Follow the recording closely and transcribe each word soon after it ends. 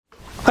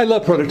I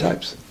love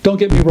prototypes. Don't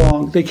get me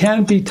wrong. They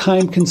can be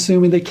time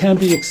consuming. They can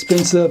be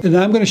expensive. And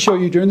I'm going to show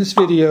you during this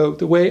video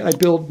the way I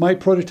build my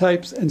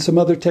prototypes and some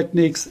other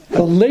techniques.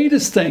 The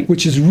latest thing,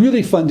 which is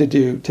really fun to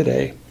do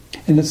today,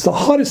 and it's the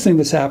hottest thing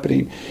that's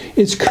happening,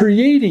 is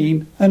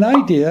creating an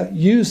idea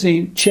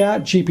using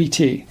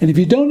ChatGPT. And if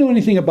you don't know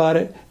anything about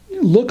it,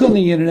 look on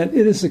the internet.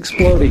 It is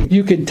exploding.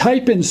 You can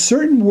type in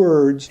certain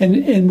words,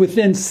 and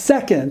within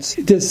seconds,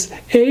 this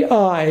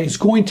AI is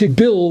going to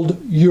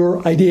build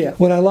your idea.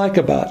 What I like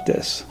about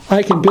this,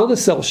 I can build a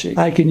sell sheet.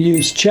 I can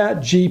use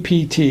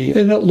ChatGPT,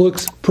 and it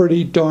looks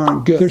pretty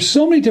darn good. There's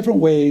so many different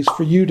ways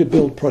for you to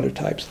build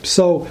prototypes.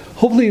 So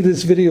hopefully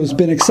this video has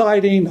been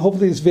exciting.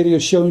 Hopefully this video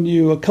has shown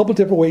you a couple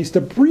different ways to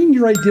bring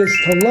your ideas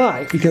to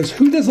life, because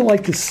who doesn't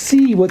like to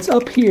see what's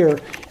up here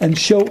and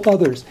show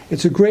others?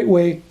 It's a great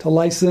way to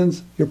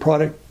license your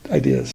product ideas.